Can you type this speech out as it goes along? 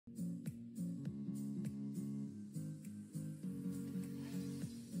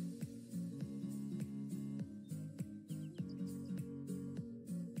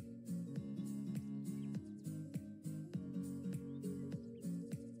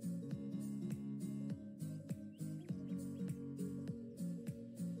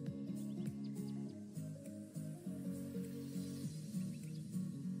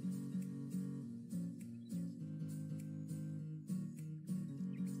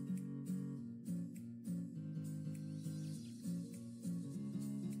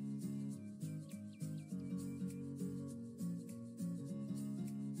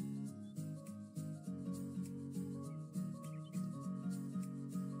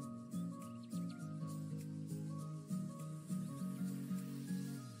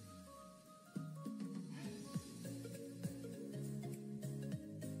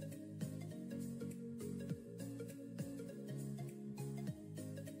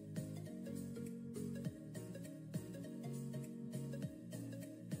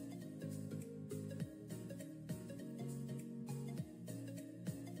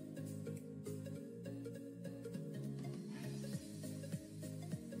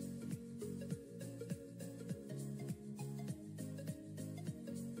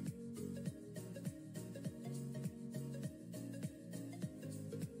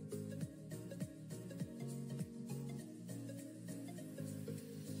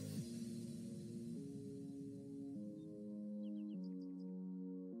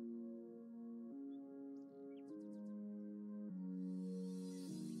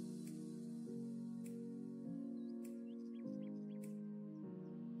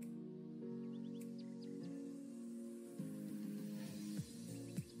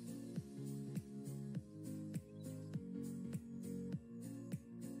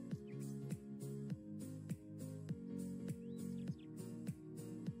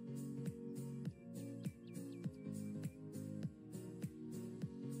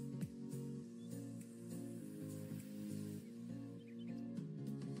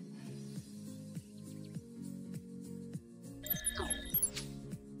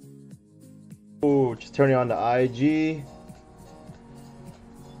Ooh, just turning on the IG.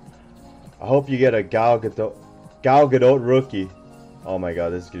 I hope you get a Gal Gadot rookie. Oh my god,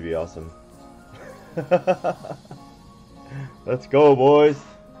 this is gonna be awesome. Let's go, boys.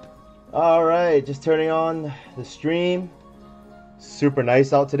 Alright, just turning on the stream. Super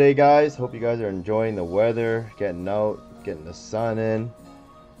nice out today, guys. Hope you guys are enjoying the weather, getting out, getting the sun in.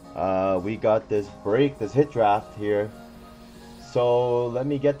 We got this break, this hit draft here. So let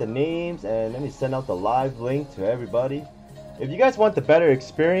me get the names and let me send out the live link to everybody. If you guys want the better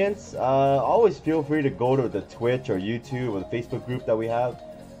experience, always feel free to go to the Twitch or YouTube or the Facebook group that we have.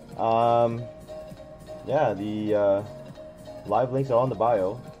 Yeah, the live links are on the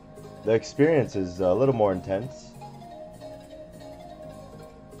bio. The experience is a little more intense.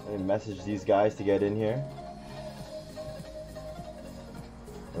 Let me message these guys to get in here.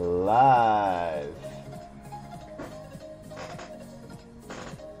 Live.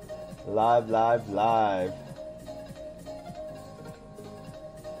 Live.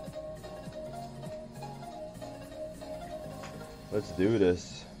 Let's do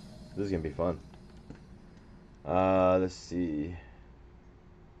this. This is gonna be fun. Let's see.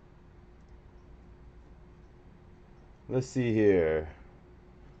 Let's see here.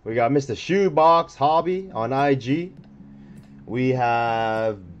 We got Mr. Shoebox Hobby on IG. We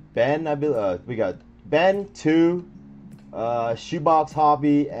have Ben. We got Ben 2, Shoebox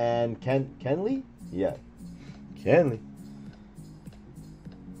Hobby, and Kenley. Yeah, Kenley.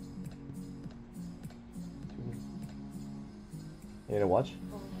 You gonna watch?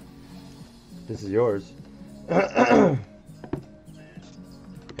 This is yours. Here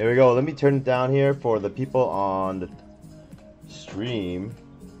we go. Let me turn it down here for the people on the stream.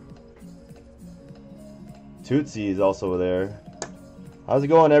 Tootsie is also there. How's it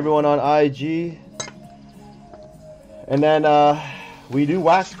going, everyone on IG? And then we do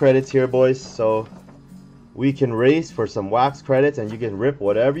wax credits here, boys, so we can race for some wax credits and you can rip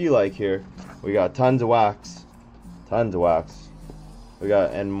whatever you like here. We got tons of wax. We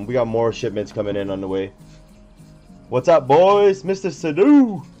got more shipments coming in on the way. What's up, boys? Mr.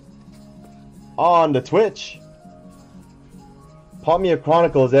 Sadu on the Twitch. Pop me a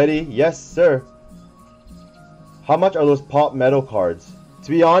Chronicles, Eddie. Yes, sir. How much are those Pop Metal cards? To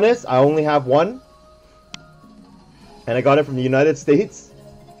be honest, I only have one. And I got it from the United States.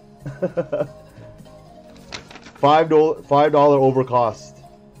 $5 over cost.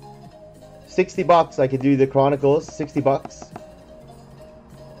 60 bucks I could do the Chronicles. 60 bucks.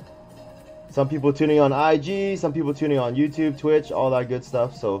 Some people tuning on IG, some people tuning on YouTube, Twitch, all that good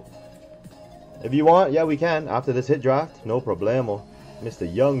stuff. So if you want, yeah, we can after this hit draft. No problemo.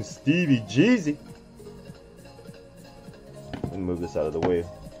 Mr. Young Stevie Jeezy. Let me move this out of the way.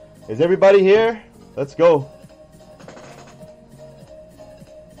 Is everybody here? Let's go.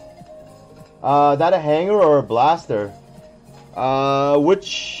 That a hanger or a blaster?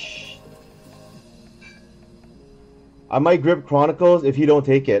 Which? I might grip Chronicles if you don't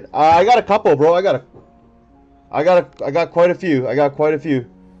take it. I got a couple, bro. I got quite a few.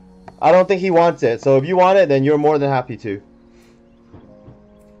 I don't think he wants it. So if you want it, then you're more than happy to.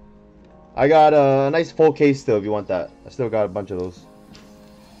 I got a nice full case still if you want that. I still got a bunch of those.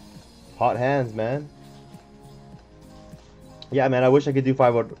 Hot hands, man. Yeah, man, I wish I could do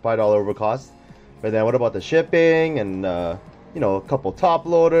 $5 over cost. But then what about the shipping and, you know, a couple top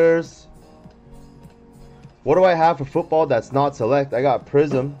loaders? What do I have for football that's not select? I got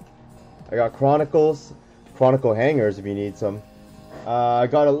Prism. I got Chronicles. Chronicle hangers if you need some. I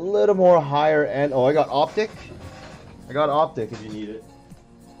got a little more higher end. Oh, I got Optic. I got Optic if you need it.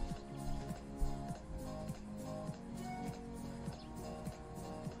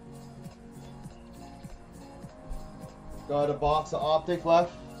 Got a box of Optic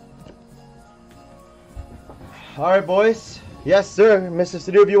left. Alright, boys. Yes, sir. Mr.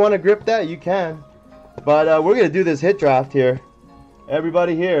 Sadu, if you want to grip that, you can. But we're going to do this hit draft here.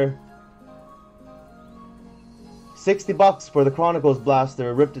 Everybody here. 60 bucks for the Chronicles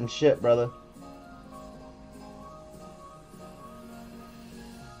blaster. Ripped and shit, brother.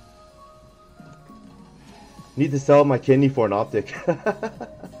 Need to sell my kidney for an Optic.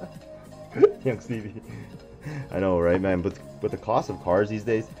 Young Stevie. I know, right, man? But with the cost of cars these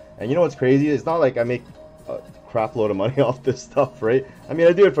days. And you know what's crazy? It's not like I make a crap load of money off this stuff, right? I mean,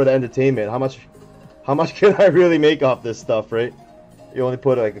 I do it for the entertainment. How much can I really make off this stuff, right? You only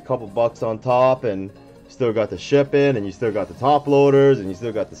put like a couple bucks on top and still got the shipping and you still got the top loaders and you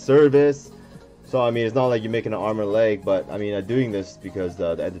still got the service. So I mean, it's not like you're making an arm and a leg, but I mean, I'm doing this because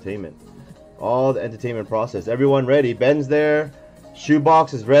the entertainment. All the entertainment process. Everyone ready. Ben's there.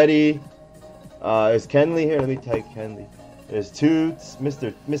 Shoebox is ready. Is Kenley here? Let me type Kenley. There's Toots.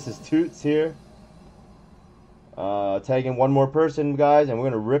 Mrs. Toots here. Tagging one more person, guys, and we're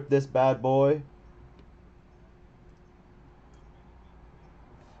gonna rip this bad boy.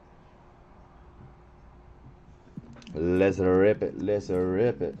 Let's rip it. Let's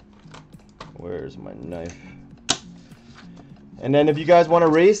rip it. Where's my knife? And then if you guys want to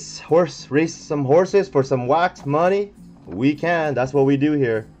race some horses for some wax money, we can. That's what we do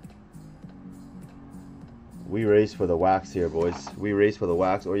here. We race for the wax here, boys. We race for the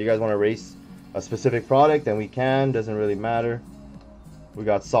wax. Or you guys want to race a specific product, then we can. Doesn't really matter. We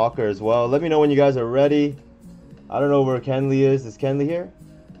got soccer as well. Let me know when you guys are ready. I don't know where Kenley is. Is Kenley here?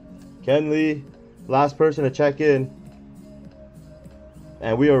 Kenley, last person to check in.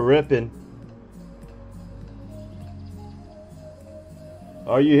 And we are ripping.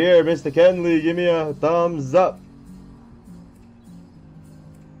 Are you here, Mr. Kenley? Give me a thumbs up.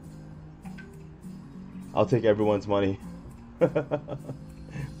 I'll take everyone's money.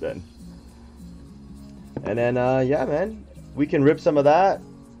 Then. And then, yeah, man. We can rip some of that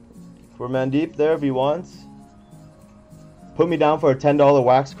for Mandeep there if he wants. Put me down for a $10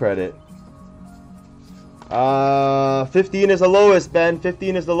 wax credit. 15 is the lowest, Ben.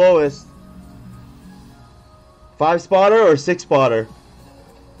 15 is the lowest. 5-spotter or 6-spotter?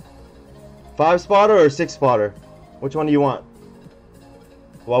 5-spotter or 6-spotter? Which one do you want?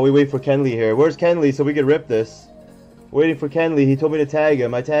 While we wait for Kenley here. Where's Kenley so we can rip this? Waiting for Kenley. He told me to tag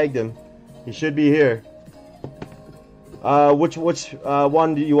him. I tagged him. He should be here. Which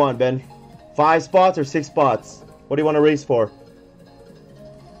one do you want, Ben? 5 spots or 6 spots? What do you want to race for?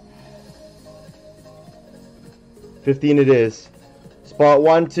 15 it is. Spot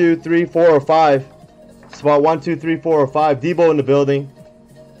 1, 2, 3, 4, or 5. Spot 1, 2, 3, 4, or 5. Debo in the building.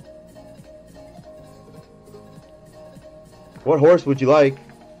 What horse would you like?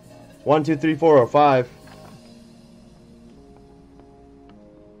 1, 2, 3, 4, or 5.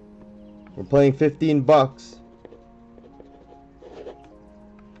 We're playing 15 bucks.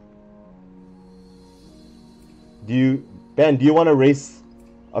 Ben, do you want to race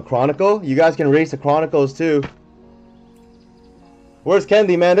a Chronicle? You guys can race the Chronicles too. Where's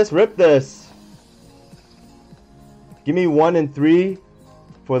Kenley, man? Let's rip this. Give me 1 and 3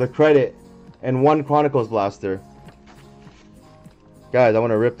 for the credit and 1 Chronicles blaster. Guys, I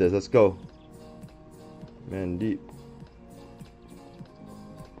want to rip this. Let's go. Mandeep.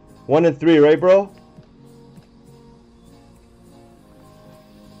 1 and 3, right, bro?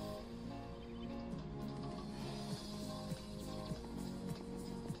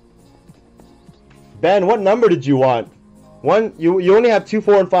 Ben, what number did you want? You only have 2,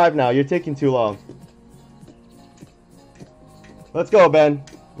 4, and 5 now. You're taking too long. Let's go, Ben.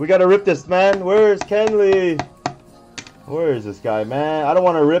 We gotta rip this, man. Where's Kenley? Where is this guy, man? I don't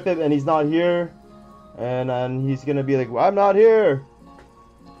want to rip it, and he's not here. And he's gonna be like, well, I'm not here.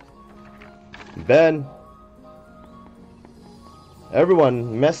 Ben.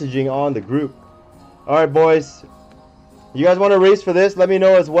 Everyone messaging on the group. Alright, boys. You guys want to race for this? Let me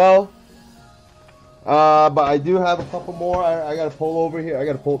know as well. But I do have a couple more. I got a pull over here. I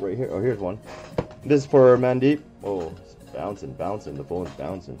got a pull right here. Oh, here's one. This is for Mandeep. Oh, it's bouncing. The phone's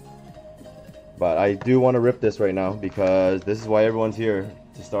bouncing. But I do want to rip this right now because this is why everyone's here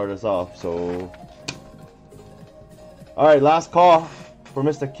to start us off. So, all right, last call for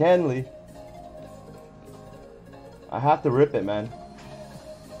Mr. Kenley. I have to rip it, man.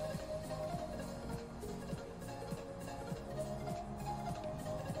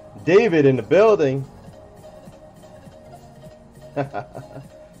 David in the building.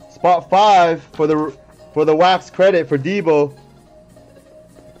 Spot 5 for the wax credit for Debo.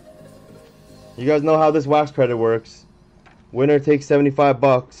 You guys know how this wax credit works. Winner takes 75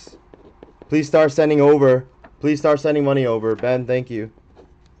 bucks. Please start sending over. Please start sending money over. Ben, thank you.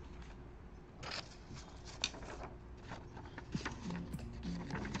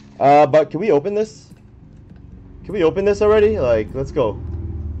 But can we open this? Can we open this already? Like, let's go.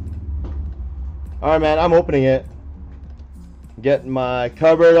 Alright, man, I'm opening it. Get my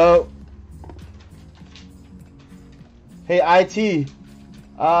cupboard out. Hey, IT.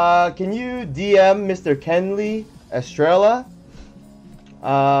 Can you DM Mr. Kenley Estrella?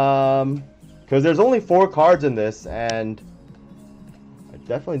 Because there's only 4 cards in this, and I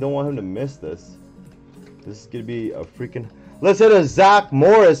definitely don't want him to miss this. This is gonna be a freaking... Let's hit a Zach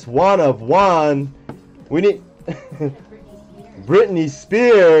Morris 1 of 1. We need... Britney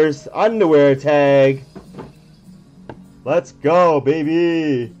Spears underwear tag. Let's go,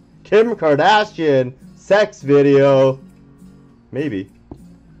 baby. Kim Kardashian sex video. Maybe.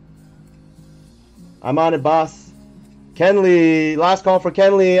 I'm on it, boss. Kenley, last call for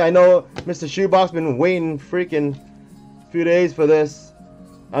Kenley. I know Mr. Shoebox been waiting freaking few days for this.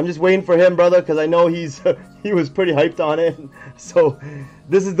 I'm just waiting for him, brother, because I know he's he was pretty hyped on it. So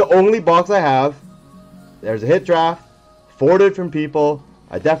this is the only box I have. There's a hit draft, 4 different people.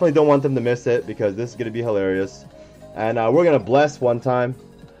 I definitely don't want them to miss it because this is gonna be hilarious. And we're gonna bless one time.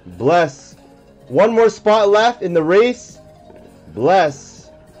 Bless. One more spot left in the race.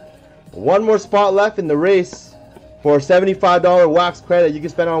 Bless. One more spot left in the race for $75 wax credit. You can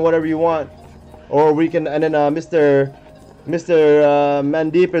spend on whatever you want, or we can. And then Mr.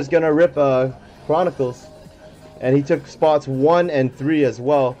 Mandeep is gonna rip Chronicles, and he took spots 1 and 3 as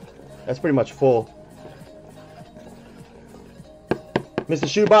well. That's pretty much full. Mr.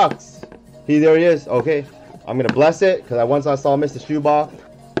 Shoebox, there he is. Okay, I'm gonna bless it because once I saw Mr. Shoebox,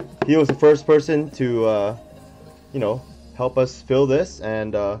 he was the first person to, you know, help us fill this,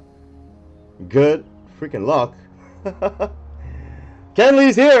 and good freaking luck.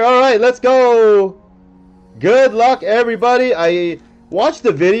 Kenley's here. All right, let's go. Good luck, everybody. I watched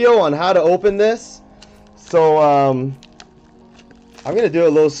the video on how to open this, so I'm gonna do it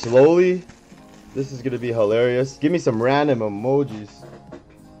a little slowly. This is gonna be hilarious. Give me some random emojis.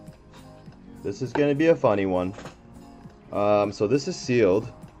 This is gonna be a funny one. So this is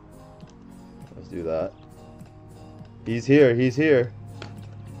sealed. Let's do that. He's here. He's here.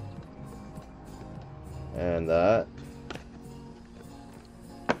 And that.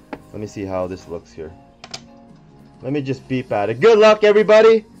 Let me see how this looks here. Let me just beep at it. Good luck,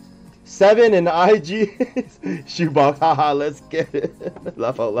 everybody. 7 in IG. Shoebox. Haha, let's get it.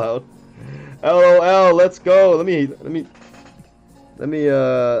 Laugh out loud. LOL, let's go. Let me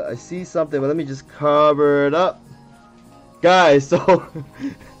I see something, but let me just cover it up. Guys, so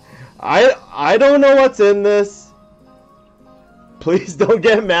I don't know what's in this. Please don't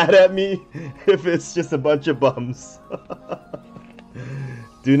get mad at me if it's just a bunch of bums.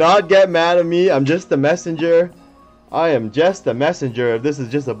 Do not get mad at me. I'm just the messenger. I am just a messenger if this is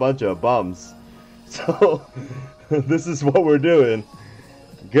just a bunch of bums. So this is what we're doing.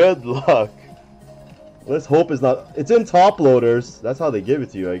 Good luck. Let's hope it's not. It's in top loaders. That's how they give it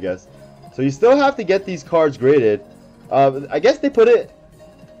to you, I guess. So you still have to get these cards graded. I guess they put it.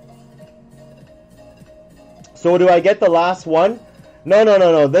 So do I get the last one?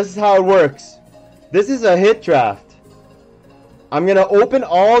 No. This is how it works. This is a hit draft. I'm gonna open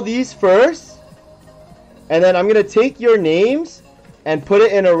all these first, and then I'm gonna take your names and put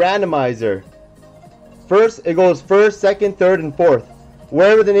it in a randomizer. First, it goes first, second, third, and fourth.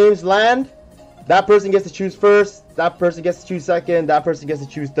 Wherever the names land, that person gets to choose first, that person gets to choose second, that person gets to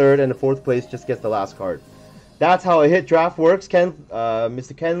choose third, and the fourth place just gets the last card. That's how a hit draft works,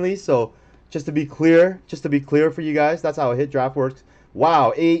 Mr. Kenley. So just to be clear for you guys, that's how a hit draft works.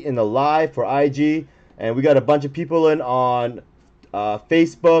 Wow, 8 in the live for IG, and we got a bunch of people in on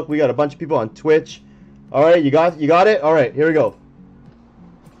Facebook. We got a bunch of people on Twitch. All right, you got it. All right, here we go.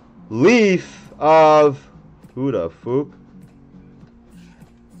 Leaf of who the fook?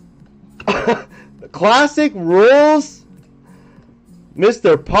 Classic rules.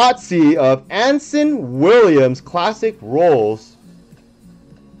 Mr. Potsy of Anson Williams. Classic rolls.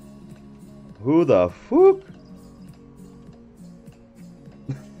 Who the fook?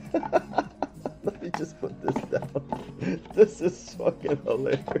 Let me just put this down. This is fucking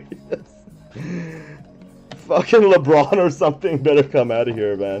hilarious. Fucking LeBron or something better come out of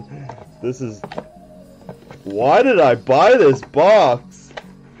here, man. This is... Why did I buy this box?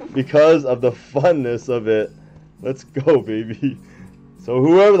 Because of the funness of it. Let's go, baby. So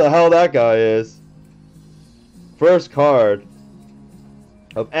whoever the hell that guy is. First card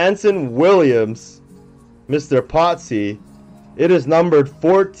of Anson Williams, Mr. Potsy. It is numbered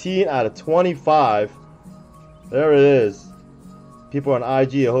 14 out of 25. There it is. People on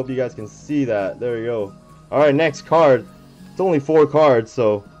IG, I hope you guys can see that. There you go. Alright, next card. It's only 4 cards,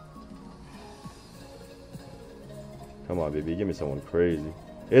 so... Come on, baby. Give me someone crazy.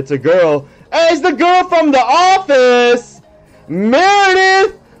 It's a girl. Hey, it's the girl from The Office!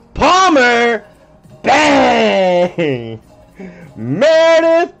 Meredith Palmer! Bang!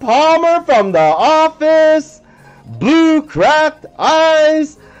 Meredith Palmer from The Office! Blue cracked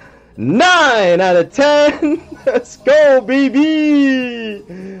eyes! 9 out of 10! Let's go, baby!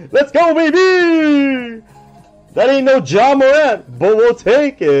 Let's go, baby! That ain't no Ja Morant, but we'll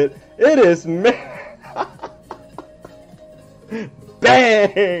take it. It is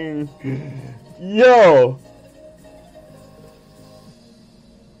Bang! Yo!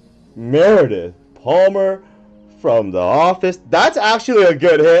 Meredith Palmer from The Office. That's actually a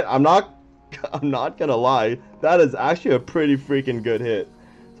good hit. I'm not gonna lie. That is actually a pretty freaking good hit.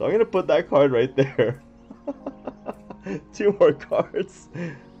 So I'm gonna put that card right there. 2 more cards.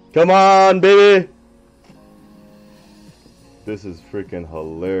 Come on, baby. This is freaking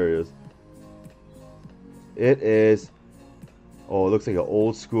hilarious. It is. Oh, it looks like an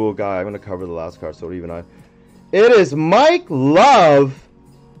old school guy. I'm gonna cover the last card, so even I. It is Mike Love.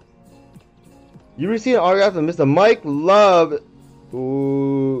 You received an autograph of Mr. Mike Love.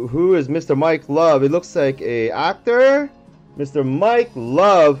 Ooh, who is Mr. Mike Love? It looks like a actor. Mr. Mike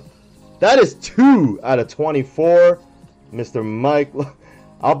Love. That is 2 out of 24. Mr. Mike Love.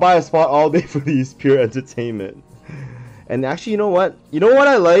 I'll buy a spot all day for these, pure entertainment. And actually, you know what? You know what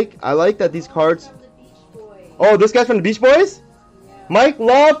I like? I like that these cards. Oh, this guy's from the Beach Boys? Yeah. Mike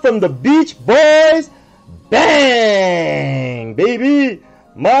Love from the Beach Boys. Bang! Baby!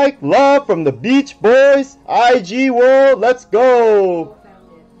 Mike Love from the Beach Boys. IG World, let's go!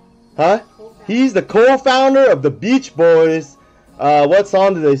 Huh? He's the co-founder of the Beach Boys. What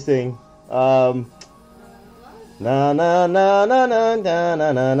song do they sing? Na na na na na na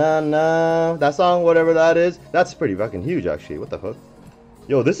na na na na. That song, whatever that is. That's pretty fucking huge, actually. What the fuck?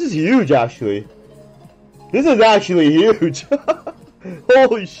 Yo, this is huge, actually. This is actually huge.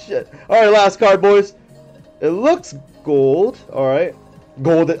 Holy shit. Alright, last card, boys. It looks gold. Alright.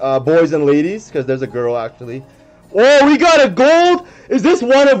 Gold, boys and ladies, because there's a girl, actually. Oh, we got a gold! Is this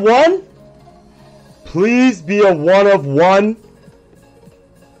 1 of 1? Please be a 1 of 1.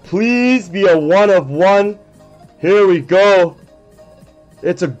 Please be a 1 of 1. Here we go.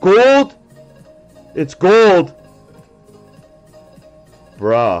 It's a gold. It's gold.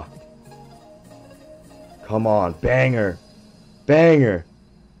 Bruh. Come on. Banger. Banger.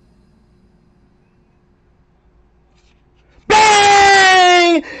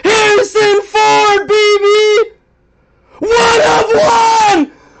 Bang! Harrison Ford, baby! 1 of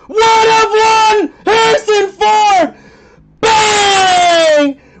 1! 1 of 1! Harrison Ford!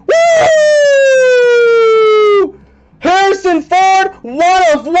 Bang! Woo! Harrison Ford, 1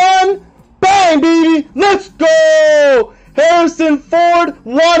 of 1! Bang, baby! Let's go! Harrison Ford,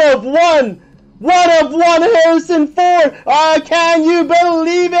 1 of 1! 1 of 1 Harrison Ford! Can you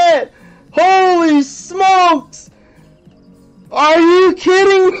believe it? Holy smokes! Are you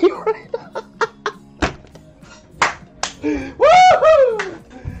kidding me right now? Woohoo!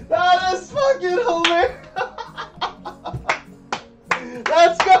 That is fucking hilarious!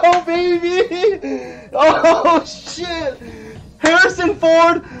 Let's go, baby! Oh shit! Harrison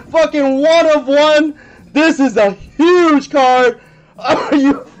Ford, fucking 1 of 1. This is a huge card. Are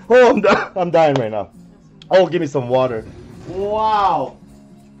you? Oh, I'm dying right now. Oh, give me some water. Wow.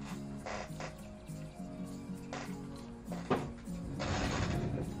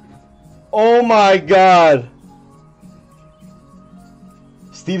 Oh my god.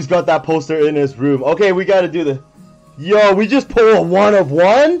 Steve's got that poster in his room. Okay, we gotta do this. Yo, we just pulled a 1 of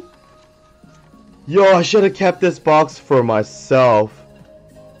 1? Yo, I should have kept this box for myself.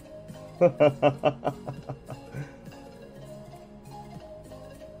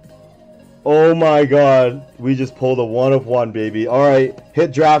 Oh my god. We just pulled a 1 of 1, baby. Alright,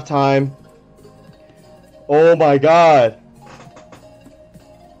 hit draft time. Oh my god.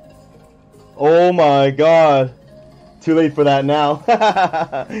 Oh my god. Too late for that now.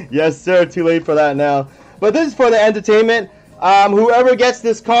 Yes, sir. Too late for that now. But this is for the entertainment. Whoever gets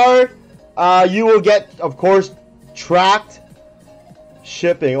this card, you will get, of course, tracked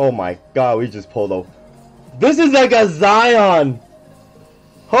shipping. Oh my god, we just pulled a... This is like a Zion.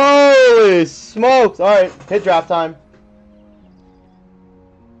 Holy smokes. Alright, hit draft time.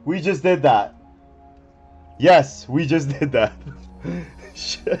 We just did that. Yes, we just did that.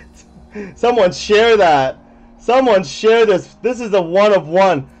 Shit. Someone share that. Someone share this. This is a 1 of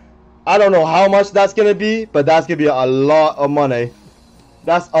 1. I don't know how much that's gonna be, but that's gonna be a lot of money.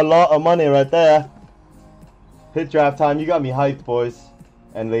 That's a lot of money right there. Hit draft time. You got me hyped, boys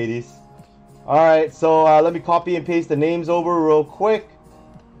and ladies. Alright, so let me copy and paste the names over real quick.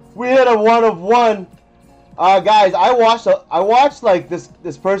 We hit a 1 of 1. Guys, I watched like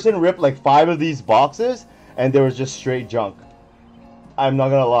this person rip like 5 of these boxes, and there was just straight junk. I'm not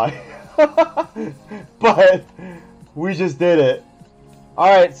gonna lie. But we just did it.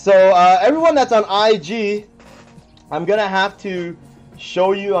 Alright, so everyone that's on IG, I'm gonna have to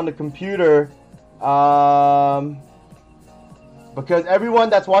show you on the computer, because everyone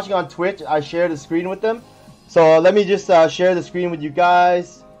that's watching on Twitch, I share the screen with them. So let me just share the screen with you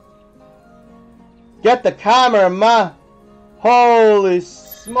guys. Get the camera, ma! Holy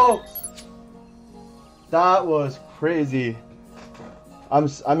smokes! That was crazy. I'm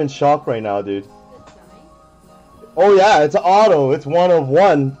in shock right now, dude. Oh yeah, it's auto. It's 1 of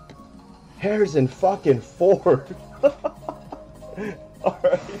 1. Harrison fucking Ford.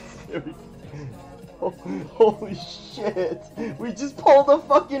 Alright, here we go. Holy shit. We just pulled a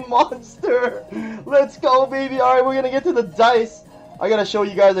fucking monster. Let's go, baby. Alright, we're gonna get to the dice. I gotta show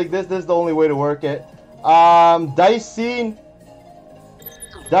you guys like this. This is the only way to work it. Dice scene.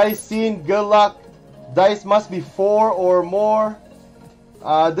 Dice scene, good luck. Dice must be 4 or more.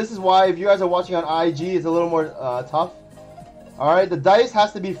 This is why if you guys are watching on IG, it's a little more tough. Alright, the dice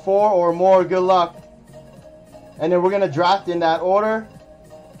has to be 4 or more, good luck. And then we're gonna draft in that order.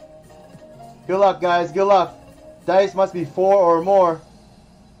 Good luck, guys, good luck. Dice must be 4 or more.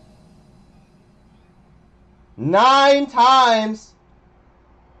 9 times.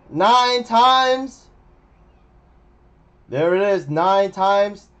 9 times. There it is, 9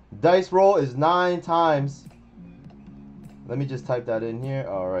 times. Dice roll is 9 times. Let me just type that in here.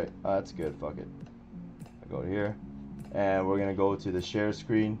 Alright, that's good, fuck it. I go here. And we're gonna go to the share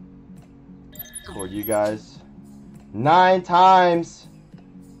screen for you guys. 9 times.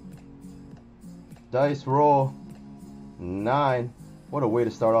 Dice roll 9. What a way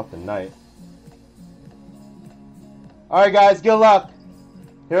to start off the night. Alright guys, good luck.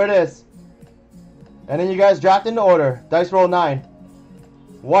 Here it is. And then you guys draft in the order. Dice roll 9.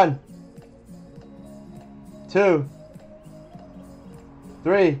 1, 2,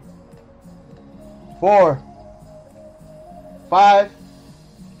 3, 4, 5,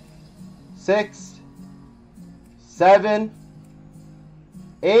 6, 7,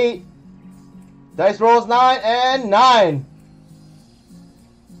 8. Dice rolls 9 and 9.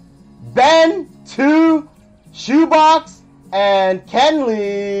 Ben, 2, Shoebox, and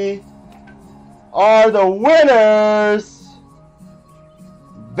Kenley are the winners.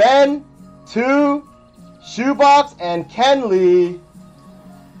 Ben, 2, Shoebox, and Kenley.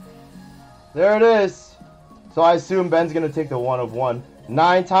 There it is. So I assume Ben's going to take the 1 of 1.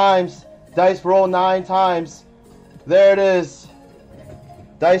 9 times. Dice roll 9 times. There it is.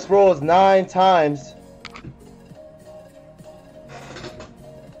 Dice rolls 9 times.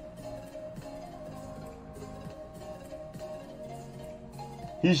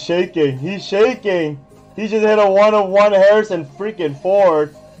 He's shaking. He's shaking. He just hit a 1 of 1 Harrison freaking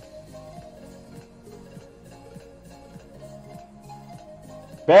Ford.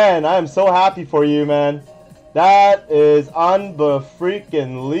 Ben, I am so happy for you, man. That is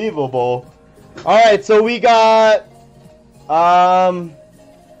unbefreaking-leavable. Alright, so we got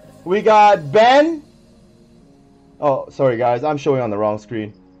Ben. Oh, sorry guys, I'm showing on the wrong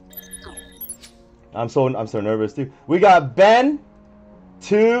screen. I'm so nervous too. We got Ben,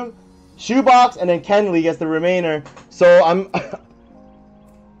 2, Shoebox, and then Kenley gets the remainder. So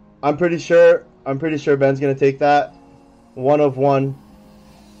I'm pretty sure Ben's gonna take that 1 of 1.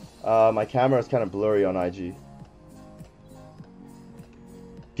 My camera is kind of blurry on IG.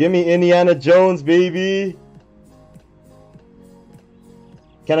 Give me Indiana Jones, baby.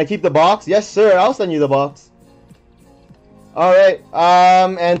 Can I keep the box? Yes, sir. I'll send you the box. All right.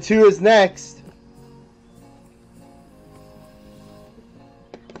 And 2 is next.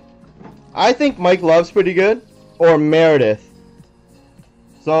 I think Mike Love's pretty good, or Meredith.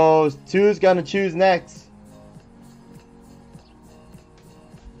 So 2 is gonna choose next.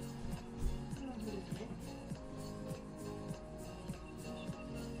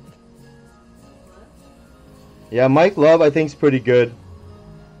 Yeah, Mike Love I think's pretty good.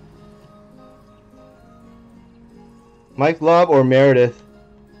 Mike Love or Meredith.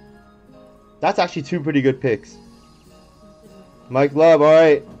 That's actually 2 pretty good picks. Mike Love,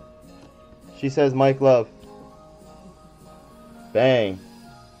 alright. She says Mike Love. Bang.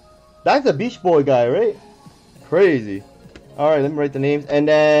 That's the Beach Boy guy, right? Crazy. Alright, let me write the names. And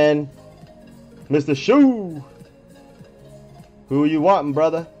then Mr. Shoe. Who you wanting,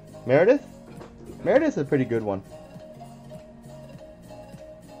 brother? Meredith? Meredith's a pretty good one.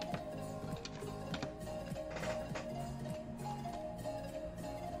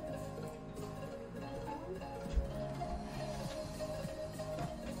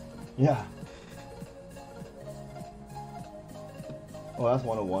 Yeah. Oh, that's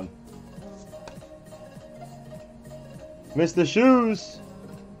 1 of 1. Mr. Shoes.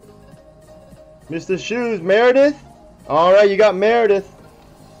 Mr. Shoes. Meredith? Alright, you got Meredith.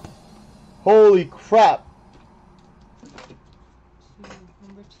 Holy crap.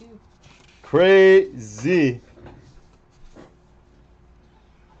 Number 2. Crazy.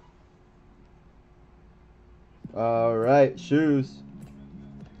 Alright, Shoes.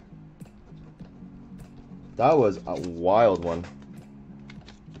 That was a wild one.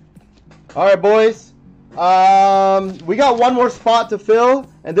 Alright, boys. We got 1 more spot to fill,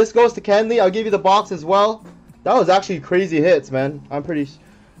 and this goes to Kenley. I'll give you the box as well. That was actually crazy hits, man. I'm pretty...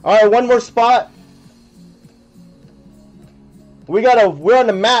 Alright, 1 more spot. We're on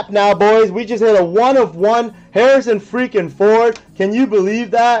the map now, boys. We just hit a 1 of 1 Harrison freaking Ford. Can you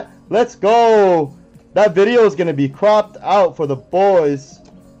believe that? Let's go. That video is gonna be cropped out for the boys.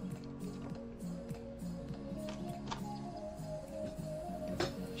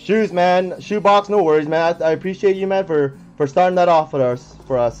 Shoes, man. Shoebox, no worries, man. I appreciate you, man, for starting that off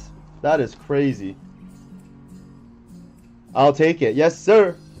for us. That is crazy. I'll take it. Yes,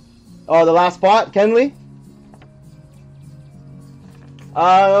 sir. Oh, the last spot, Kenley.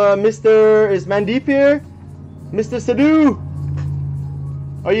 Mr. Is Mandeep here? Mr. Sadhu,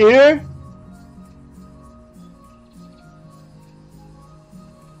 are you here?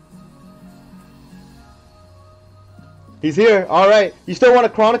 He's here. All right. You still want a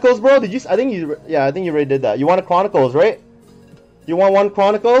Chronicles, bro? Did you? I think you already did that. You want a Chronicles, right? You want one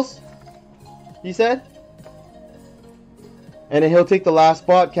Chronicles? You said. And then he'll take the last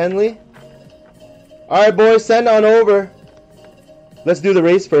spot, Kenley. All right, boys, send on over. Let's do the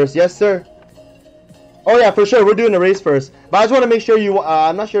race first. Yes, sir. Oh yeah, for sure. We're doing the race first. But I just want to make sure you.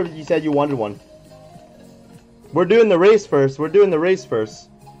 I'm not sure if you said you wanted one. We're doing the race first. We're doing the race first.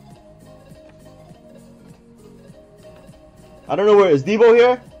 I don't know where is Debo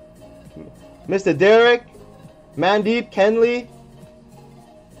here. Mr. Derek, Mandeep, Kenley,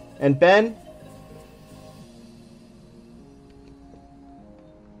 and Ben.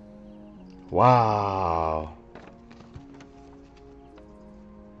 Wow.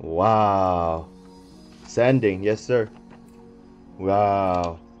 Wow. Sending, yes sir.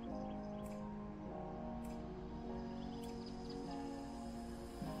 Wow.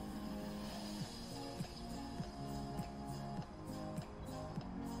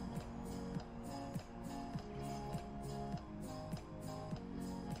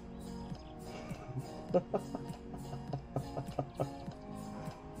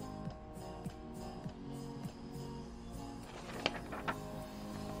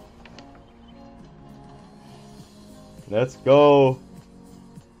 Let's go.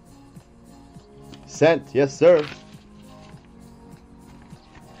 Sent, yes sir.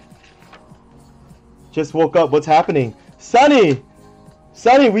 Just woke up. What's happening? Sonny!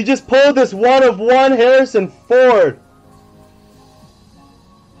 Sonny, we just pulled this 1 of 1 Harrison Ford.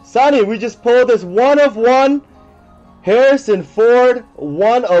 Sonny, we just pulled this 1 of 1 Harrison Ford.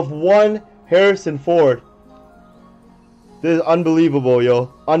 1 of 1 Harrison Ford. This is unbelievable,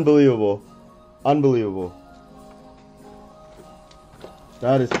 yo. Unbelievable. Unbelievable.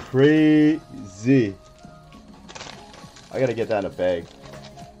 That is crazy. I gotta get that in a bag.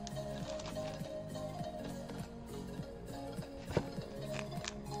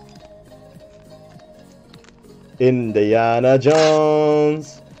 Indiana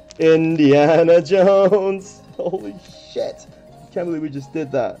Jones. Indiana Jones. Holy shit. Can't believe we just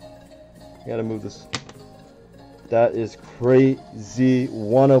did that. I gotta move this. That is crazy.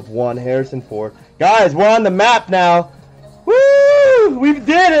 1 of 1 Harrison Ford. Guys, we're on the map now. Woo! We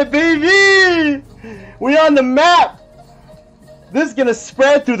did it, baby! We on the map! This is gonna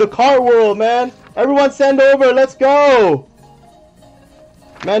spread through the car world, man. Everyone send over, let's go!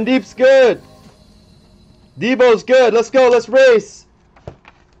 Mandeep's good. Debo's good. Let's go, let's race.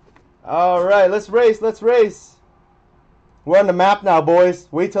 Alright, let's race, let's race. We're on the map now, boys.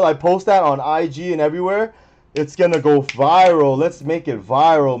 Wait till I post that on IG and everywhere. It's gonna go viral. Let's make it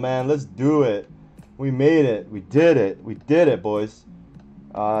viral, man. Let's do it. We made it. We did it. We did it, boys.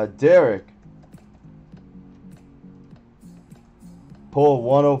 Derek. Pull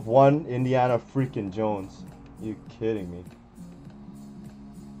 1 of 1 Indiana freaking Jones. You kidding me?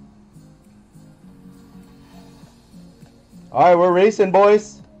 Alright, we're racing,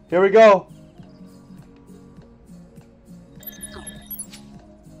 boys. Here we go.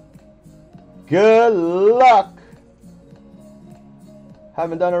 Good luck.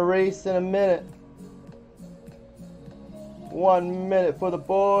 Haven't done a race in a minute. 1 minute for the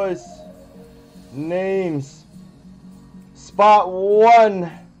boys. Names. Spot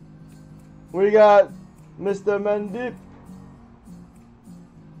 1. We got Mr. Mandeep.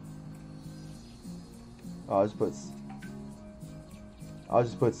 I'll just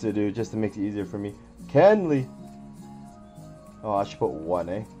put Sidhu just to make it easier for me. Kenley. Oh, I should put 1,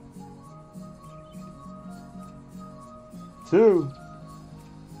 eh? 2.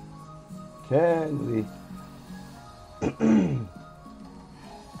 Kenley.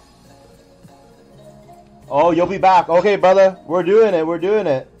 Oh, you'll be back. Okay, brother. We're doing it. We're doing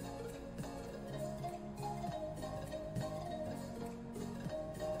it.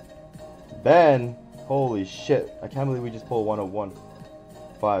 Ben. Holy shit. I can't believe we just pulled 1 of 1.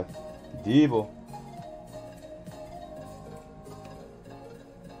 5. Debo.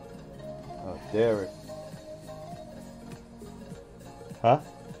 Oh, Derek. Huh?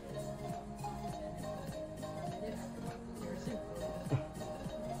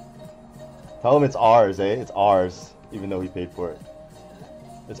 Tell him it's ours, eh? It's ours, even though he paid for it.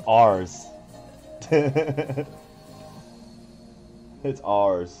 It's ours. It's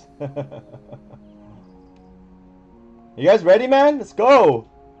ours. You guys ready, man? Let's go.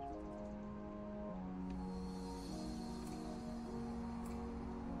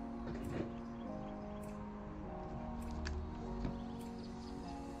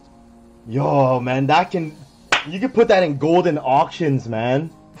 Yo, man, you can put that in golden auctions,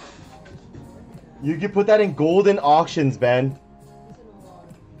 man. You can put that in golden auctions, Ben.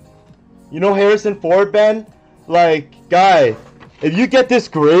 You know Harrison Ford, Ben? Like, guy, if you get this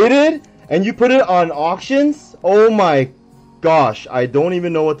graded and you put it on auctions, oh my gosh, I don't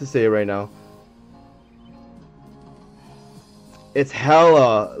even know what to say right now. It's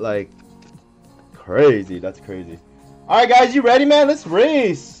hella, like, crazy. That's crazy. Alright, guys, you ready, man? Let's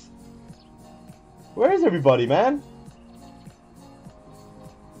race. Where is everybody, man?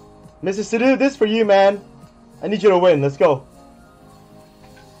 Mr. Sadu, this for you, man. I need you to win. Let's go.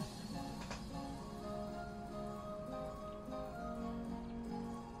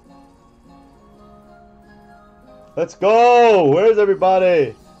 Let's go. Where's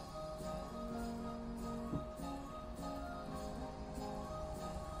everybody?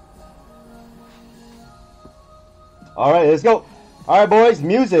 Alright, let's go. Alright, boys.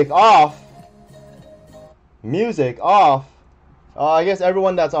 Music off. Music off. I guess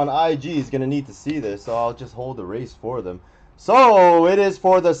everyone that's on IG is going to need to see this, so I'll just hold the race for them. So, it is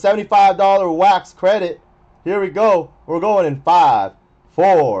for the $75 wax credit. Here we go. We're going in 5,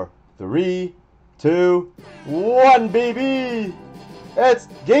 4, 3, 2, 1, baby. It's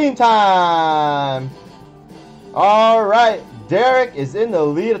game time. Alright, Derek is in the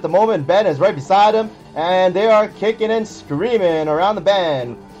lead at the moment. Ben is right beside him, and they are kicking and screaming around the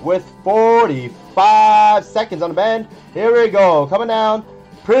bend with 45 seconds on the bend. Here we go, coming down.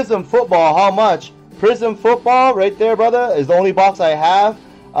 Prism Football, how much? Prism Football, right there, brother, is the only box I have.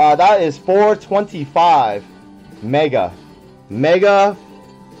 That is $425. Mega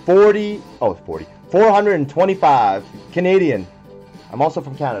 425 Canadian. I'm also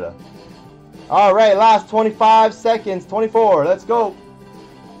from Canada. Alright, last 25 seconds, 24, let's go.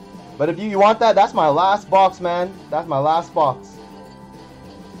 But if you want that, that's my last box, man. That's my last box.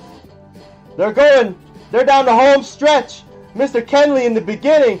 They're going. They're down the home stretch. Mr. Kenley in the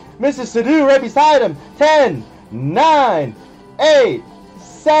beginning. Mr. Sadu right beside him. 10, 9, 8,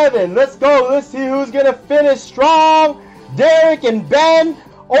 7. Let's go. Let's see who's going to finish strong. Derek and Ben.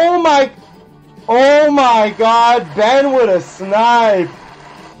 Oh my God. Ben with a snipe.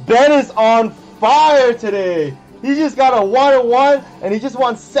 Ben is on fire today. He just got a 1-1 and he just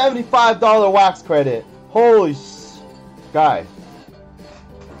won $75 wax credit. Holy guy.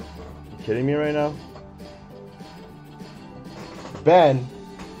 Kidding me right now? Ben,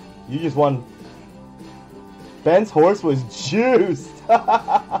 you just won. Ben's horse was juiced.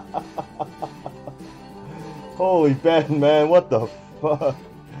 Holy Ben, man, what the fuck?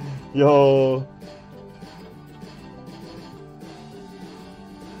 Yo.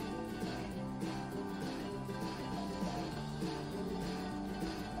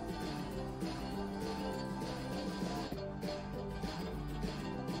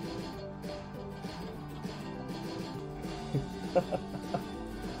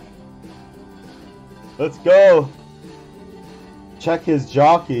 Let's go. Check his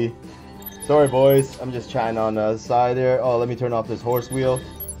jockey. Sorry, boys. I'm just chatting on the side there. Oh, let me turn off this horse wheel.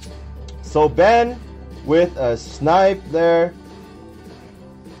 So Ben with a snipe there.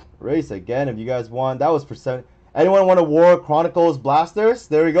 Race again if you guys want. That was for 7. Anyone want a War Chronicles Blasters?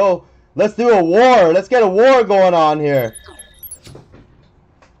 There we go. Let's do a war. Let's get a war going on here.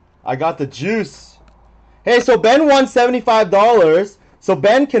 I got the juice. Hey, so Ben won $75. So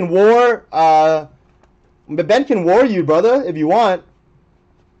Ben can war you, brother, if you want.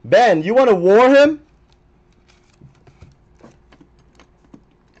 Ben, you want to war him?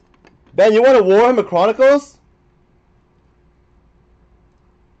 Ben, you want to war him at Chronicles?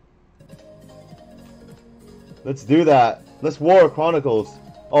 Let's do that. Let's war Chronicles.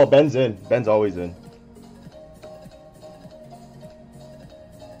 Oh, Ben's in. Ben's always in.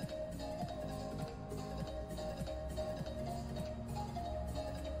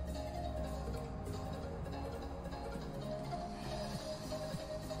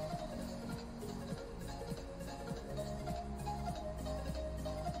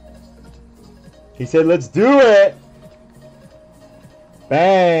 He said, let's do it.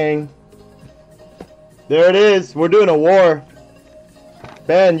 Bang. There it is. We're doing a war.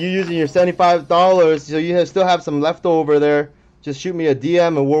 Ben, you using your $75, so you still have some leftover there. just shoot me a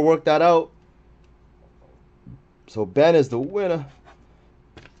DM and we'll work that out. So Ben is the winner.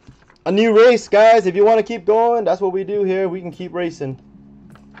 A new race, guys. If you want to keep going, that's what we do here. We can keep racing.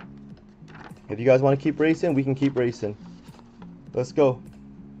 If you guys want to keep racing, we can keep racing. Let's go.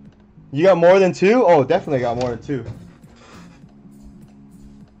 You got more than 2? Oh, definitely got more than 2.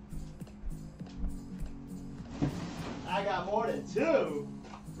 I got more than 2?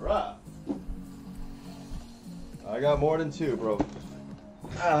 Bruh. I got more than 2, bro.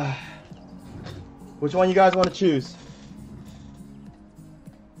 Which one you guys want to choose?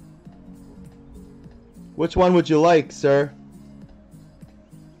 Which one would you like, sir?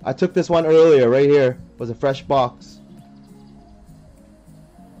 I took this one earlier, right here. It was a fresh box.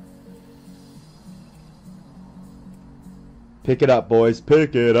 Pick it up, boys.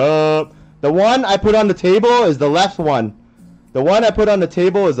 Pick it up. The one I put on the table is the left one. The one I put on the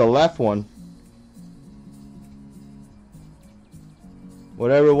table is the left one.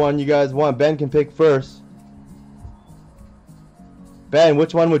 Whatever one you guys want. Ben can pick first. Ben,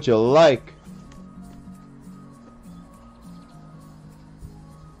 which one would you like?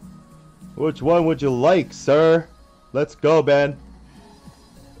 Which one would you like, sir? Let's go, Ben.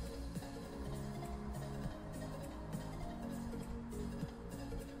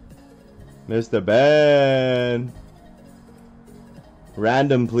 Mr. Ben.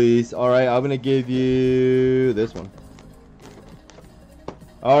 Random, please. Alright, I'm gonna give you this one.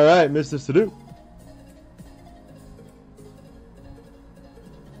 Alright, Mr. Sadu.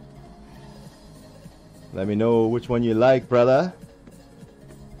 Let me know which one you like, brother.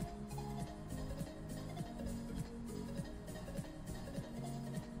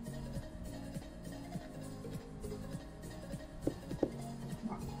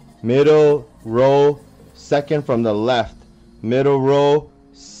 Middle row, second from the left. Middle row,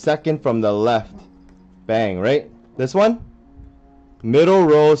 second from the left. Bang, right? This one? Middle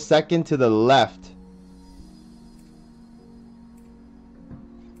row, second to the left.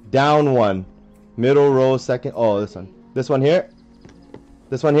 Down one. Middle row, second. Oh, this one. This one here.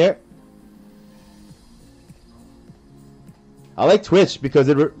 This one here. I like Twitch because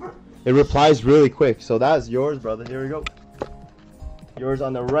it replies really quick. So that's yours, brother. Here we go. Yours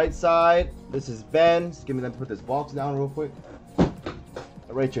on the right side. This is Ben. Just give me them to put this box down real quick.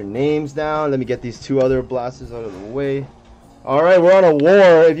 Write your names down. Let me get these 2 other blasters out of the way. Alright, we're on a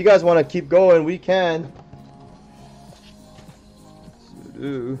war. If you guys want to keep going, we can.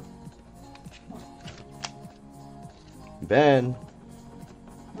 Ben.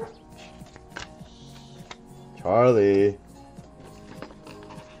 Charlie.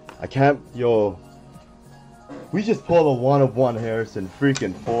 I can't. Yo. We just pulled a 1 of 1 Harrison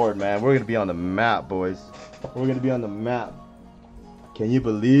freaking Ford, man. We're going to be on the map, boys. We're going to be on the map. Can you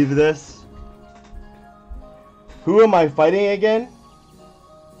believe this? Who am I fighting again?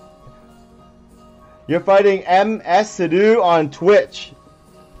 You're fighting MS Sadu on Twitch.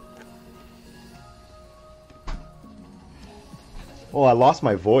 Oh, I lost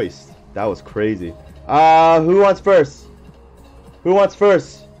my voice. That was crazy. Who wants first? Who wants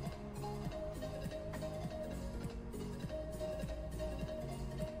first?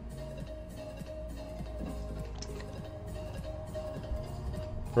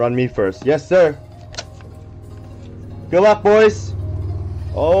 Run me first. Yes, sir. Good luck, boys.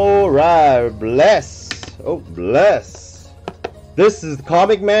 Alright, bless. Oh, bless. This is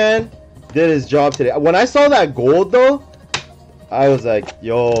Comic Man. Did his job today. When I saw that gold, though, I was like,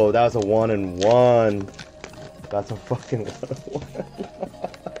 yo, that was a 1 in 1. That's a fucking 1 in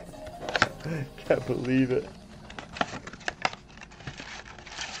 1. Can't believe it.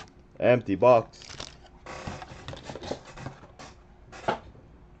 Empty box.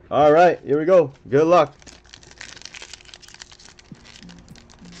 Alright, here we go. Good luck.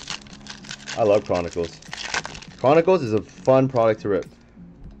 I love Chronicles. Chronicles is a fun product to rip.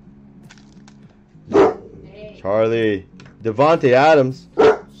 Hey. Charlie. Devontae Adams.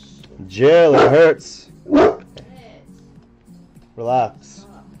 Jalen Hurts. Relax.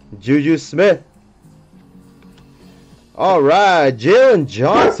 Juju Smith. Alright, Jalen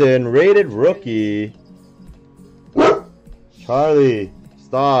Johnson, rated rookie. Charlie.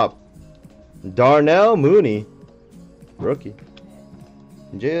 Stop. Darnell Mooney, rookie.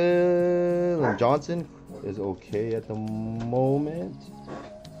 Jalen Johnson is okay at the moment.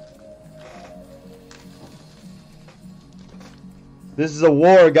 This is a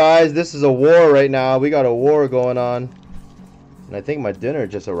war, guys. This is a war right now. We got a war going on. And I think my dinner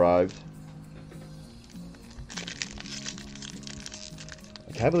just arrived.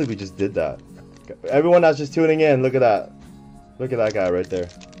 I can't believe we just did that. Everyone that's just tuning in, look at that. Look at that guy right there.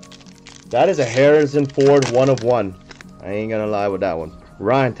 That is a Harrison Ford 1 of 1. I ain't gonna lie with that one.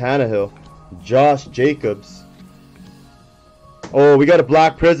 Ryan Tannehill, Josh Jacobs. Oh, we got a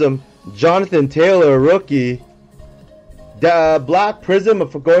black prism. Jonathan Taylor, rookie. The black prism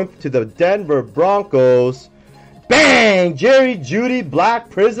for going to the Denver Broncos. Bang! Jerry Jeudy, black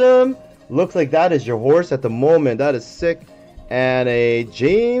prism. Looks like that is your horse at the moment. That is sick. And a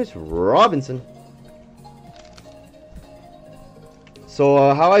James Robinson.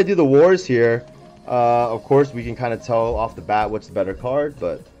 So how I do the wars here, of course we can kind of tell off the bat what's the better card,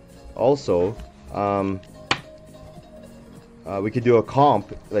 but also we could do a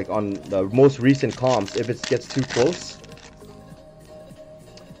comp, like on the most recent comps if it gets too close.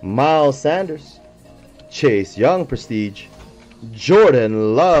 Miles Sanders, Chase Young Prestige,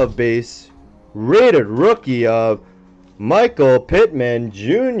 Jordan Love base, rated rookie of Michael Pittman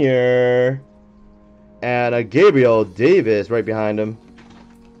Jr. and a Gabriel Davis right behind him.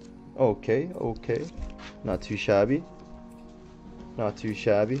 Okay, okay. Not too shabby. Not too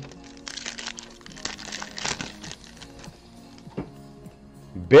shabby.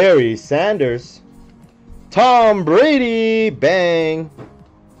 Barry Sanders. Tom Brady. Bang.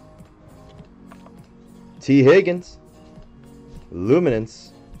 T. Higgins.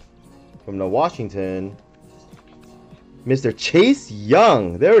 Luminance from the Washington. Mr. Chase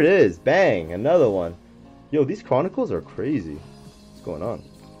Young. There it is. Bang. Another one. Yo, these Chronicles are crazy. What's going on?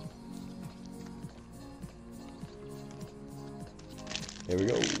 Here we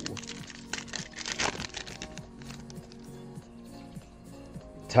go.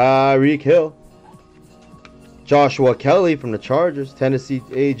 Tyreek Hill. Joshua Kelly from the Chargers. Tennessee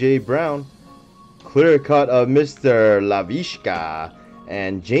A.J. Brown. Clear cut of Mr. Laviska.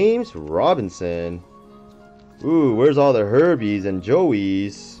 And James Robinson. Ooh, where's all the Herbies and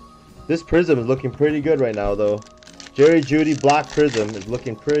Joeys? This prism is looking pretty good right now, though. Jerry Jeudy Black Prism is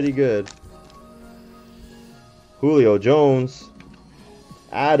looking pretty good. Julio Jones.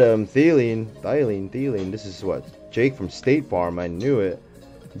 Adam Thielen. This is what? Jake from State Farm. I knew it.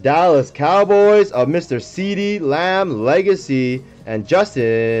 Dallas Cowboys of Mr. CeeDee Lamb Legacy and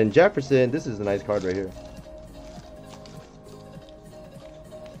Justin Jefferson. This is a nice card right here.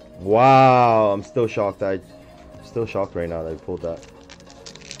 Wow, I'm still shocked. I'm still shocked right now that I pulled that.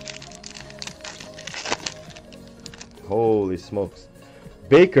 Holy smokes.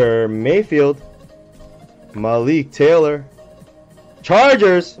 Baker Mayfield. Malik Taylor.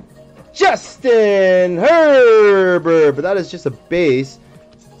 Chargers. Justin Herbert. But that is just a base.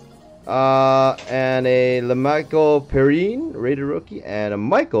 And a LaMichael Perrine, rated rookie. And a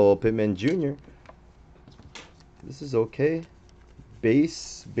Michael Pittman Jr. This is okay.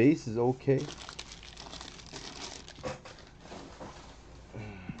 Base is okay.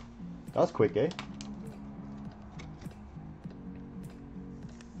 That was quick, eh?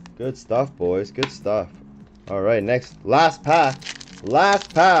 Good stuff, boys. Good stuff. Alright, next. Last pack.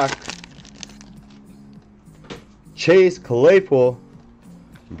 Last pack. Chase Claypool.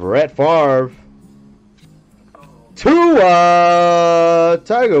 Brett Favre. Tua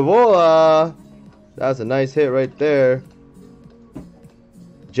Tagovailoa. That's a nice hit right there.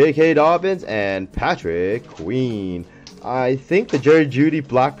 J.K. Dobbins and Patrick Queen. I think the Jerry Jeudy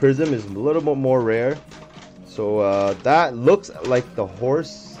Black Prism is a little bit more rare. So that looks like the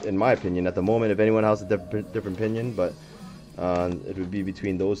horse, in my opinion, at the moment. If anyone has a different opinion, but it would be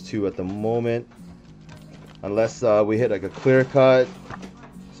between those two at the moment. Unless we hit like a clear cut.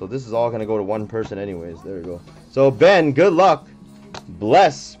 So this is all going to go to one person anyways. There we go. So Ben, good luck.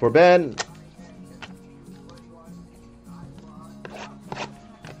 Bless for Ben.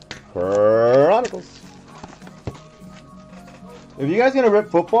 Chronicles. If you guys are going to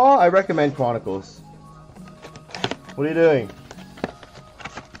rip football, I recommend Chronicles. What are you doing?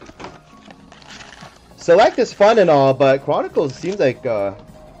 Select is fun and all, but Chronicles seems like, I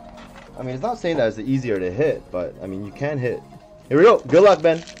mean, it's not saying that it's easier to hit, but, I mean, you can hit. Here we go. Good luck,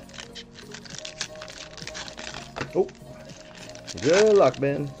 Ben. Oh. Good luck,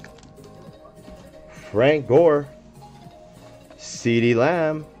 Ben. Frank Gore. CeeDee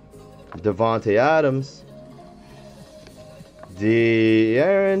Lamb. Devontae Adams.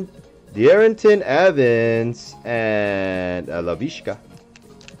 De'Aaron Evans. And Laviska.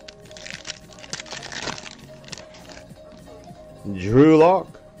 Drew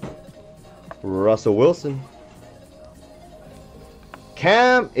Lock. Russell Wilson.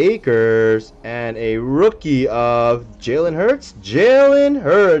 Cam Akers. And a rookie of Jalen Hurts. Jalen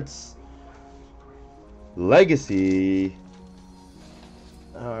Hurts. Legacy.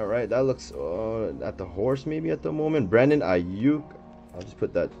 Alright, that looks at the horse maybe at the moment. Brandon Ayuk. I'll just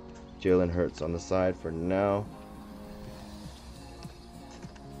put that Jalen Hurts on the side for now.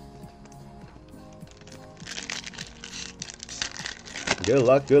 Good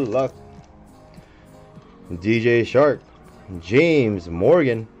luck, good luck. DJ Shark, James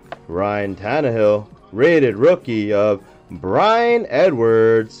Morgan, Ryan Tannehill, rated rookie of Brian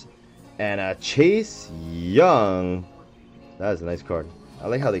Edwards, and a Chase Young. That is a nice card. I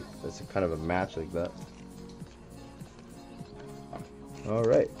like how it's kind of a match like that. All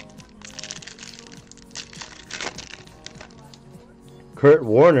right. Kurt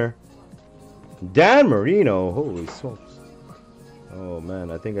Warner, Dan Marino. Holy smokes. Oh man,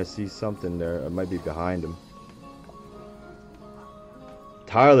 I think I see something there. It might be behind him.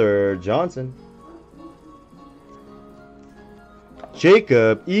 Tyler Johnson,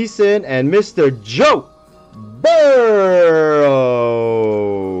 Jacob Eason, and Mr. Joe Burrow.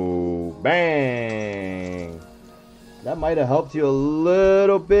 Bang. That might have helped you a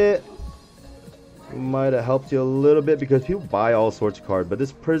little bit. Might have helped you a little bit because people buy all sorts of cards. But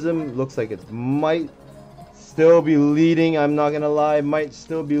this Prism looks like it might still be leading. I'm not going to lie. It might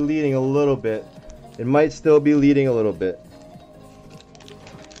still be leading a little bit. It might still be leading a little bit.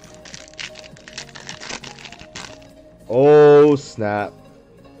 Oh, snap.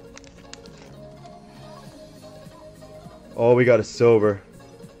 Oh, we got a silver.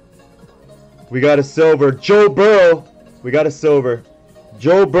 We got a silver. Joe Burrow. We got a silver.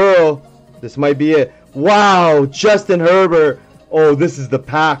 Joe Burrow. This might be it. Wow. Justin Herbert. Oh, this is the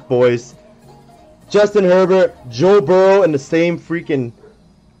pack, boys. Justin Herbert, Joe Burrow, and the same freaking...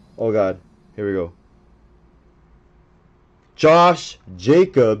 Oh, God. Here we go. Josh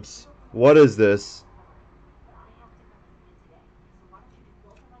Jacobs. What is this?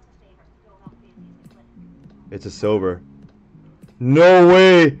 It's a silver. No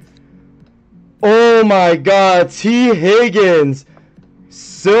way. Oh my God. T. Higgins.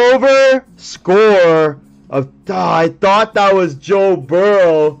 Silver score of... I thought that was Joe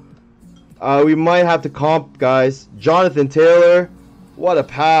Burrow. We might have to comp, guys. Jonathan Taylor. What a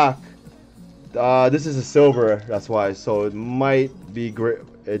pack. This is a silver. That's why. So it might be great.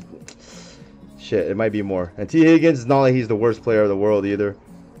 Shit, it might be more. And T. Higgins is not like he's the worst player of the world either.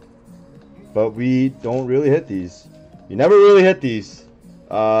 But we don't really hit these. You never really hit these.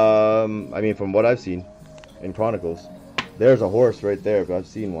 I mean, from what I've seen in Chronicles. There's a horse right there, but I've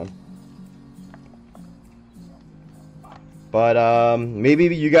seen one. But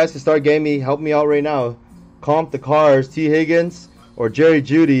maybe you guys can start getting me, help me out right now. Comp the cars, T. Higgins or Jerry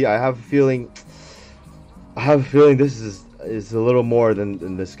Jeudy. I have a feeling this is a little more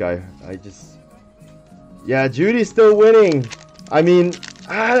than this guy. Yeah, Judy's still winning. I mean,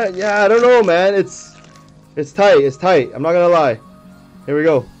 yeah, I don't know, man. It's tight. It's tight. I'm not gonna lie. Here we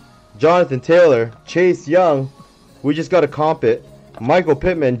go. Jonathan Taylor, Chase Young. We just gotta comp it. Michael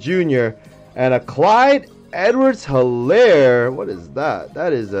Pittman Jr. and a Clyde Edwards-Helaire. What is that?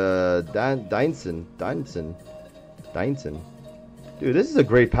 That is a Dynson. Dude, this is a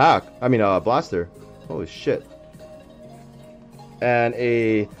great pack. I mean, blaster. Holy shit. And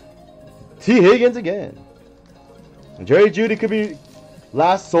a T. Higgins again. And Jerry Jeudy could be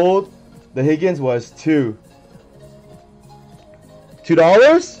last sold. The Higgins was $2.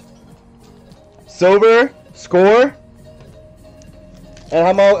 Silver score.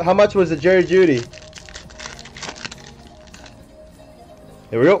 And how much was the Jerry Jeudy?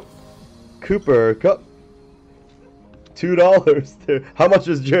 Here we go. Cooper Kupp. $2. How much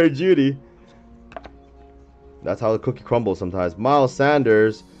was Jerry Jeudy? That's how the cookie crumbles sometimes. Miles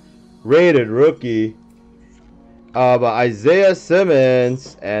Sanders, rated rookie. But Isaiah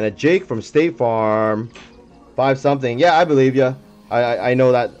Simmons and a Jake from State Farm. 5-something. Yeah, I believe you. I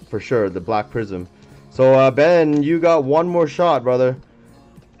know that for sure. The Black Prism. So Ben, you got one more shot, brother.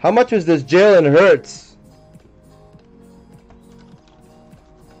 How much was this Jalen Hurts?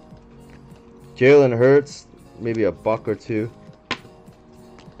 Jalen Hurts, maybe $1 or $2.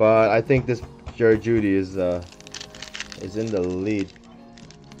 But I think this Jerry Jeudy is in the lead.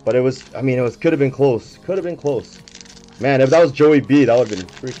 But it was, I mean, could have been close. Could have been close. Man, if that was Joey B, that would have been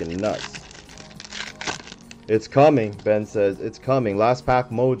freaking nuts. It's coming, Ben says. It's coming. Last pack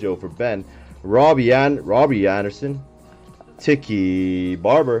mojo for Ben. Robbie Anderson. Tiki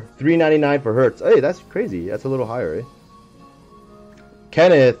Barber. $3.99 for Hurts. Hey, that's crazy. That's a little higher, eh?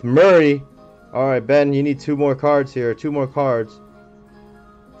 Kenneth Murray. Alright, Ben, you need 2 more cards here. 2 more cards.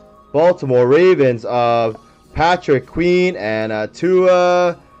 Baltimore Ravens of Patrick Queen and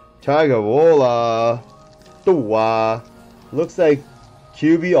Tua Tagovailoa. Looks like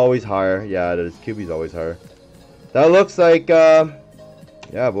QB always higher. Yeah, it is. QB's always higher. That looks like,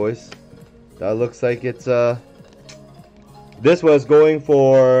 yeah, boys. That looks like it's, this was going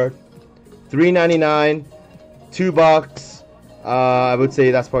for $3.99, $2. I would say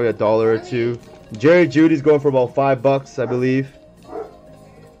that's probably $1 or $2. Jerry Jeudy's going for about $5, I believe.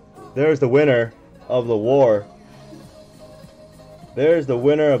 There's the winner of the war. There's the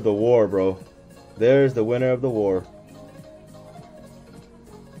winner of the war, bro. There's the winner of the war.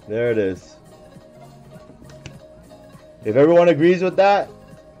 There it is. If everyone agrees with that,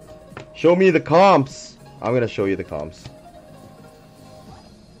 show me the comps. I'm gonna show you the comps.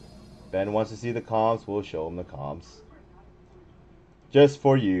 Ben wants to see the comps. We'll show him the comps. Just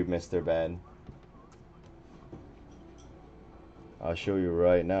for you, Mr. Ben. I'll show you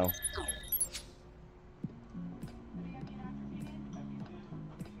right now.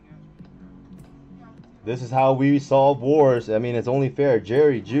 This is how we solve wars. I mean, it's only fair.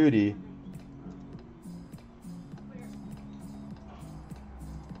 Jerry, Judy.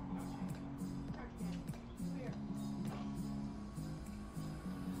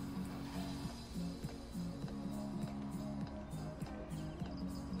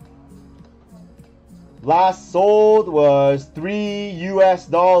 Last sold was $3 US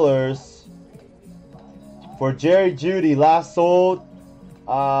for Jerry Judy. Last sold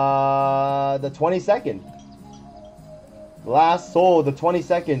the 22nd. Last sold the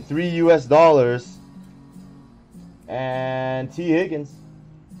 22nd, $3 US. And T. Higgins.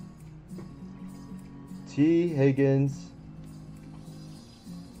 T. Higgins.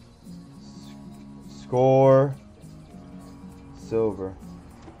 Score. Silver.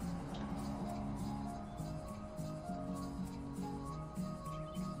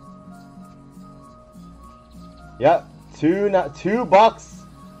 Yep, $2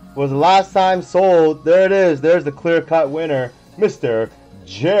 was the last time sold. There it is. There's the clear-cut winner, Mr.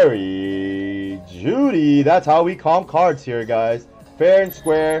 Jerry Judy. That's how we comp cards here, guys. Fair and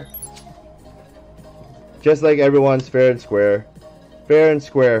square. Just like everyone's fair and square. Fair and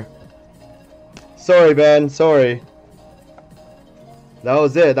square. Sorry, Ben. Sorry. That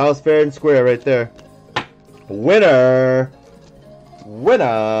was it. That was fair and square right there. Winner.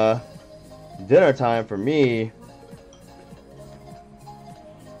 Winner. Dinner time for me.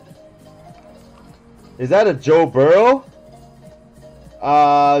 Is that a Joe Burrow?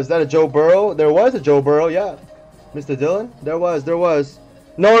 Is that a Joe Burrow? There was a Joe Burrow, yeah. Mr. Dillon? There was.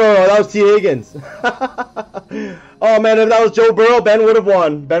 No, that was T. Higgins. Oh, man, if that was Joe Burrow, Ben would have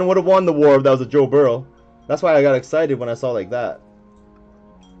won. Ben would have won the war if that was a Joe Burrow. That's why I got excited when I saw like that.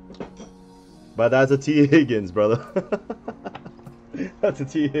 But that's a T. Higgins, brother. That's a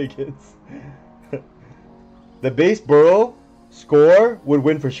T. Higgins. The base Burrow score would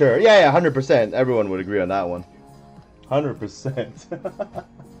win for sure. Yeah, 100%. Everyone would agree on that one. 100%.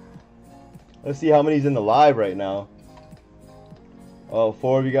 Let's see how many's in the live right now. Oh,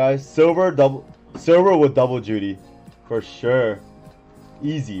 4 of you guys. Silver with double Judy. For sure.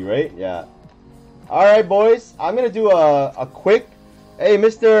 Easy, right? Yeah. Alright, boys. I'm going to do a quick... Hey,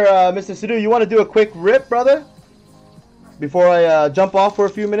 Mr. Sidhu, you want to do a quick rip, brother? Before I jump off for a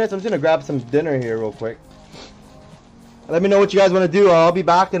few minutes? I'm just going to grab some dinner here real quick. Let me know what you guys want to do. I'll be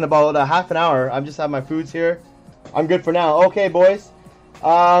back in about a half an hour. I just have my foods here. I'm good for now. Okay, boys.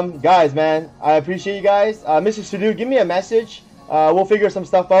 Guys, man, I appreciate you guys. Mr. Sidhu, give me a message. We'll figure some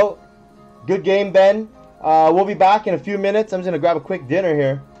stuff out. Good game, Ben. We'll be back in a few minutes. I'm just going to grab a quick dinner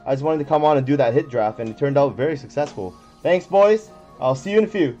here. I just wanted to come on and do that hit draft, and it turned out very successful. Thanks, boys. I'll see you in a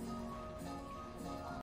few.